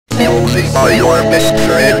chosen by your best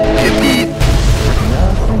friend, Jimmy.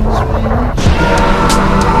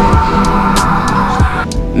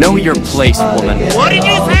 Know your place, woman. What did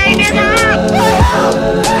you say, nigga?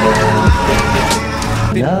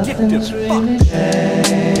 Vindictive fuck.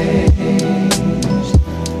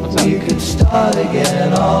 What's up? You could start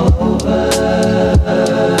again all over.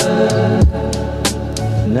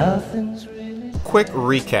 Nothing's really. Quick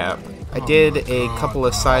recap. I did a couple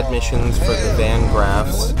of side missions for the Van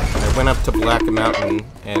Graffs. I went up to Black Mountain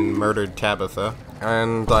and murdered Tabitha.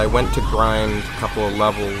 And I went to grind a couple of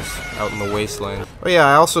levels out in the wasteland. Oh yeah,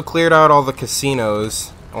 I also cleared out all the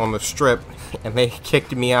casinos on the strip, and they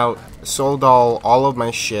kicked me out. Sold all of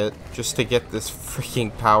my shit just to get this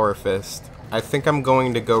freaking power fist. I think I'm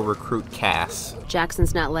going to go recruit Cass.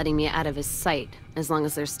 Jackson's not letting me out of his sight, as long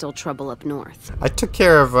as there's still trouble up north. I took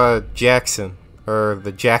care of Jackson, or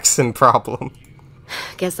the Jackson problem.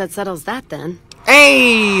 Guess that settles that then.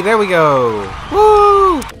 Hey, there we go.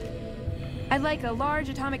 Woo! I'd like a large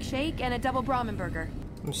atomic shake and a double Brahmin burger.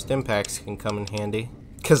 Some stim packs can come in handy.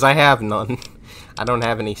 Cause I have none. I don't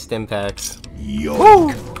have any stim packs. Yoink.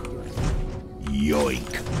 Woo!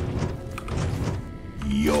 Yoink.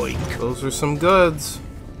 Yoink. Those are some goods.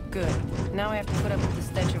 Good. Now I have to put up with the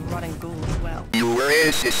stench of rotting ghoul as well. You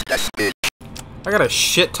racist ass bitch. I got a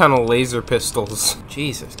shit ton of laser pistols.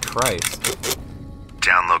 Jesus Christ.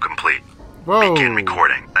 Download complete. Whoa. Begin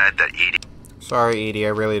recording. Add that Edie. Sorry, Edie, I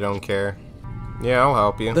really don't care. Yeah, I'll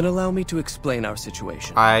help you. Then allow me to explain our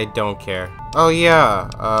situation. I don't care. Oh yeah,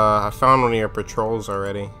 I found one of your patrols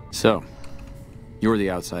already. So, you're the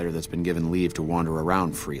outsider that's been given leave to wander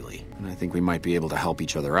around freely, and I think we might be able to help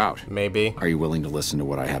each other out. Maybe. Are you willing to listen to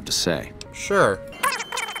what I have to say? Sure.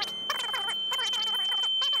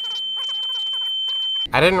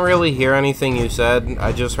 I didn't really hear anything you said.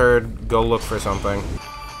 I just heard, go look for something.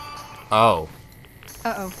 Oh.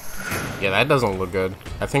 Uh-oh. Yeah, that doesn't look good.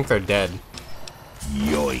 I think they're dead.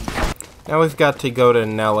 Yoink. Now we've got to go to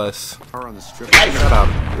Nellis. Are on the strip. Shut up.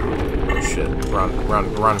 Oh shit. Run,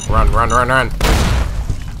 run, run, run, run, run, run.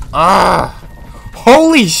 Ah!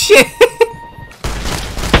 Holy shit!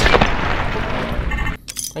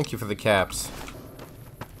 Thank you for the caps.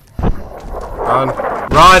 Run.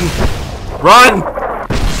 Run! Run!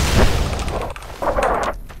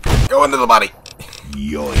 Go into the body!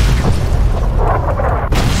 Yoink.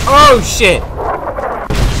 Oh shit!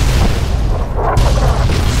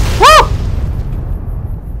 Woo!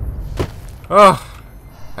 Oh,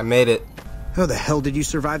 I made it. How the hell did you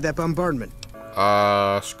survive that bombardment?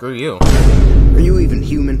 Screw you. Are you even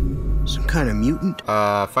human? Some kind of mutant?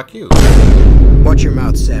 Fuck you. Watch your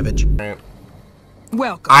mouth, savage.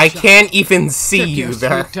 Welcome. I can't even see Took you your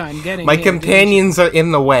there. sweet time getting My here, companions are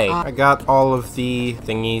in the way. I got all of the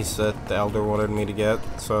thingies that the Elder wanted me to get,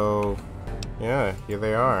 so yeah, here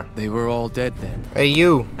they are. They were all dead then. Hey,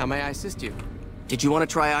 you. How may I assist you? Did you want to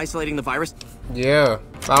try isolating the virus? Yeah,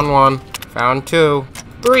 found one. Found two.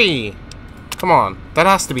 3. Come on, that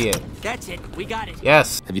has to be it. That's it. We got it.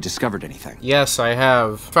 Yes. Have you discovered anything? Yes, I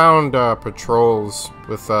have. Found patrols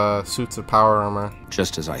with suits of power armor.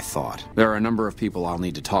 Just as I thought. There are a number of people I'll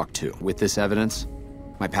need to talk to. With this evidence,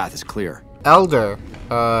 my path is clear. Elder.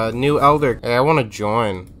 New Elder. Hey, I want to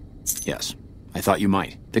join. Yes, I thought you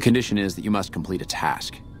might. The condition is that you must complete a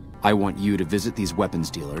task. I want you to visit these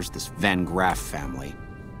weapons dealers, this Van Graff family.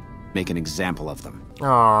 Make an example of them.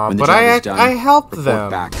 Aw, When the but job is done, I helped report them.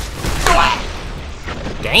 back.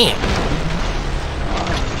 Damn.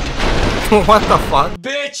 What the fuck?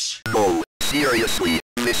 Bitch! Oh, seriously,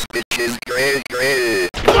 this bitch is great.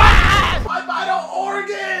 My vital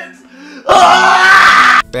organs!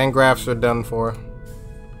 Van Graffs are done for.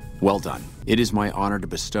 Well done. It is my honor to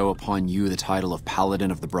bestow upon you the title of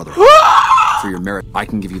Paladin of the Brotherhood. For your merit, I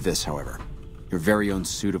can give you this, however. Your very own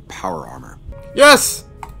suit of power armor. Yes!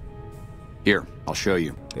 Here, I'll show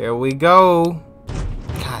you. There we go.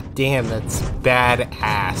 God damn, that's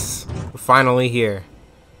badass. We're finally here.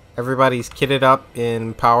 Everybody's kitted up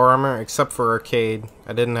in power armor, except for Arcade.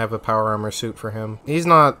 I didn't have a power armor suit for him. He's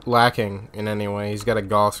not lacking in any way. He's got a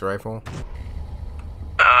Gauss rifle.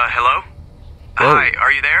 Hello? Whoa. Hi,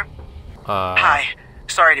 are you there? Hi.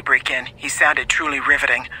 Sorry to break in. He sounded truly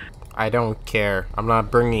riveting. I don't care. I'm not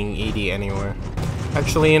bringing Edie anywhere.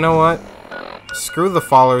 Actually, you know what? Screw the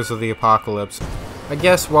followers of the apocalypse. I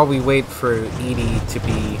guess while we wait for Edie to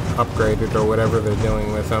be upgraded or whatever they're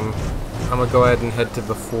doing with him, I'm gonna go ahead and head to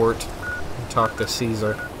the fort and talk to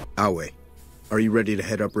Caesar. Awe, are you ready to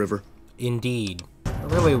head upriver? Indeed. I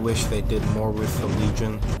really wish they did more with the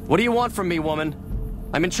Legion. What do you want from me, woman?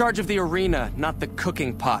 I'm in charge of the arena, not the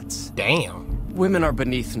cooking pots. Damn. Women are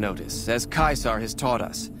beneath notice, as Caesar has taught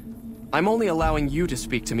us. I'm only allowing you to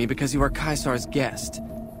speak to me because you are Caesar's guest.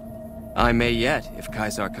 I may yet, if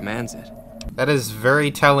Caesar commands it. That is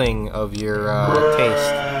very telling of your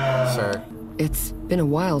taste, sir. It's been a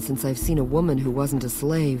while since I've seen a woman who wasn't a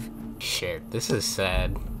slave. Shit, this is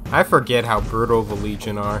sad. I forget how brutal the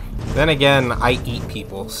Legion are. Then again, I eat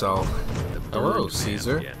people, so... Hello,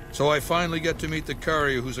 Caesar. So I finally get to meet the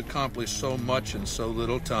courier who's accomplished so much in so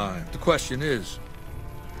little time. The question is,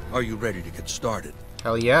 are you ready to get started?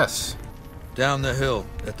 Hell yes. Down the hill,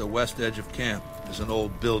 at the west edge of camp, is an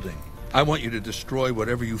old building. I want you to destroy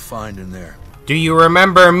whatever you find in there. Do you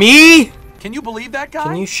remember me? Can you believe that guy?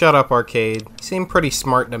 Can you shut up, Arcade? You seem pretty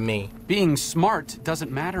smart to me. Being smart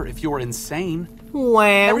doesn't matter if you're insane.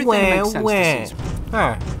 Everything makes sense to Caesar.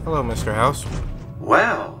 Hi. Hello, Mr. House.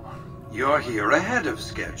 Well, you're here ahead of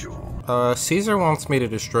schedule. Caesar wants me to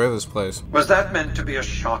destroy this place. Was that meant to be a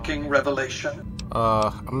shocking revelation?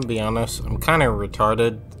 I'm gonna be honest. I'm kinda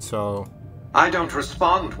retarded, so... I don't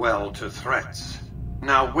respond well to threats.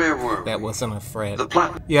 Now, where were we? That wasn't a threat. The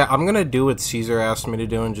plot. Yeah, I'm gonna do what Caesar asked me to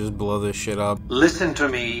do and just blow this shit up. Listen to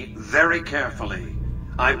me very carefully.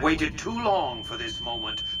 I've waited too long for this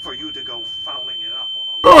moment for you to go fouling it up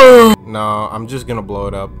on a... No, I'm just gonna blow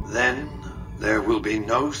it up. Then, there will be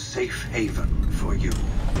no safe haven for you.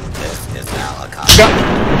 This is helicopter.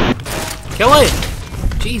 Kill it!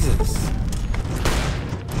 Jesus.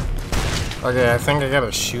 Okay, I think I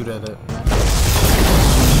gotta shoot at it.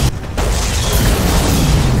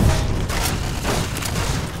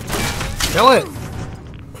 Kill it!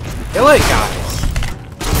 Kill it, guys!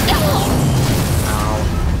 Ow.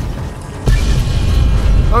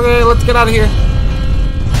 Okay, let's get out of here.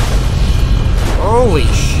 Holy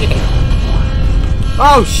shit.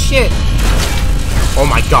 Oh shit! Oh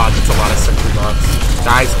my god, that's a lot of sentry bots.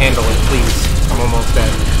 Guys, handle it, please. I'm almost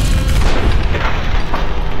dead.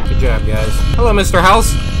 Good job, guys. Hello, Mr.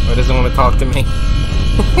 House. Oh, he doesn't want to talk to me.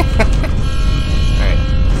 Alright,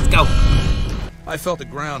 let's go. I felt the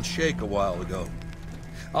ground shake a while ago.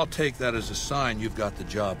 I'll take that as a sign you've got the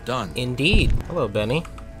job done. Indeed. Hello, Benny.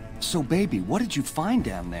 So, baby, what did you find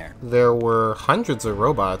down there? There were hundreds of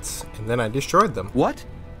robots, and then I destroyed them. What?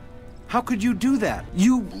 How could you do that?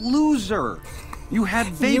 You loser! You had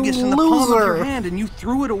Vegas in the palm of your hand and you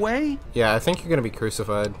threw it away? Yeah, I think you're gonna be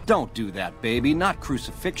crucified. Don't do that, baby. Not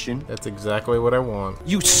crucifixion. That's exactly what I want.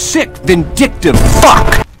 You sick, vindictive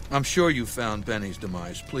fuck! I'm sure you found Benny's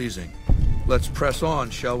demise pleasing. Let's press on,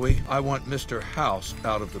 shall we? I want Mr. House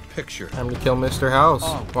out of the picture. Time to kill Mr. House.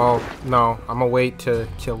 Oh. Well, no, I'm gonna wait to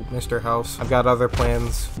kill Mr. House. I've got other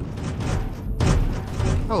plans.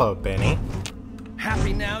 Hello, Benny.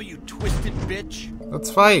 Happy now, you twisted bitch?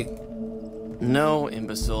 Let's fight. No,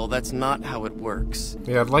 imbecile, that's not how it works.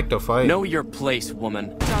 Yeah, I'd like to fight. Know your place, woman.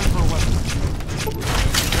 Did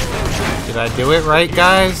I do it right,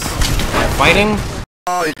 guys? Am I fighting?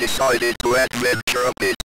 I decided to adventure a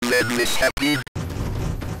bit, then this happened.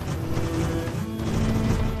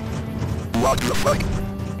 What the fuck?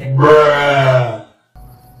 Bruh.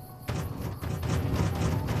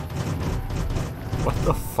 What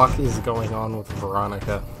the fuck is going on with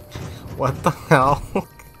Veronica? What the hell?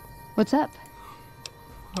 What's up?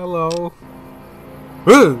 Hello.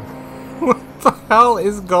 Ooh! What the hell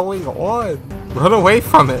is going on? Run away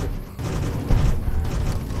from it.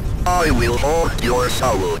 I will hold your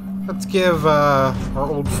soul. Let's give our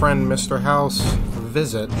old friend Mr. House a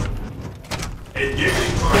visit.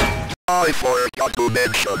 I forgot to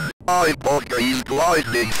mention, I bought these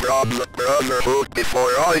lightning from the Brotherhood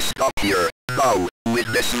before I stop here. Now,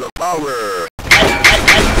 witness the power.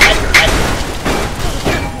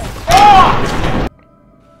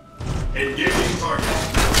 Engaging target.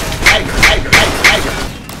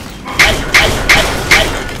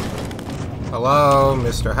 Hello,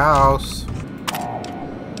 Mr. House.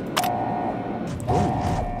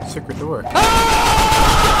 Ooh, secret door.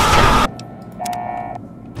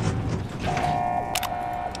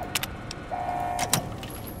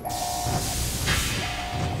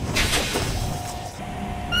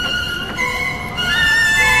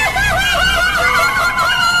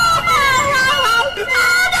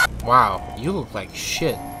 Wow, you look like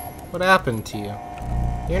shit. What happened to you?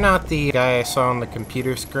 You're not the guy I saw on the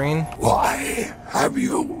computer screen. Why have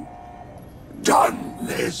you done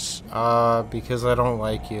this? Because I don't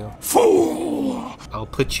like you. Fool! I'll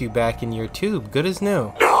put you back in your tube, good as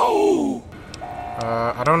new. No!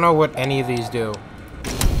 I don't know what any of these do.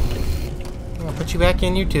 I'll put you back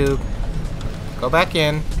in your tube. Go back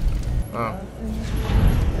in. Oh.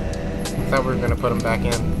 I thought we were gonna put him back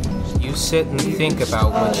in. You sit and think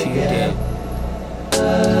about what you did.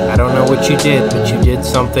 I don't know what you did, but you did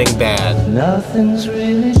something bad. Nothing's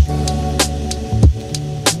really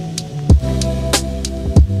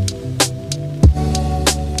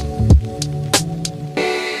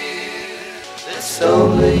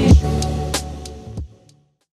Slowly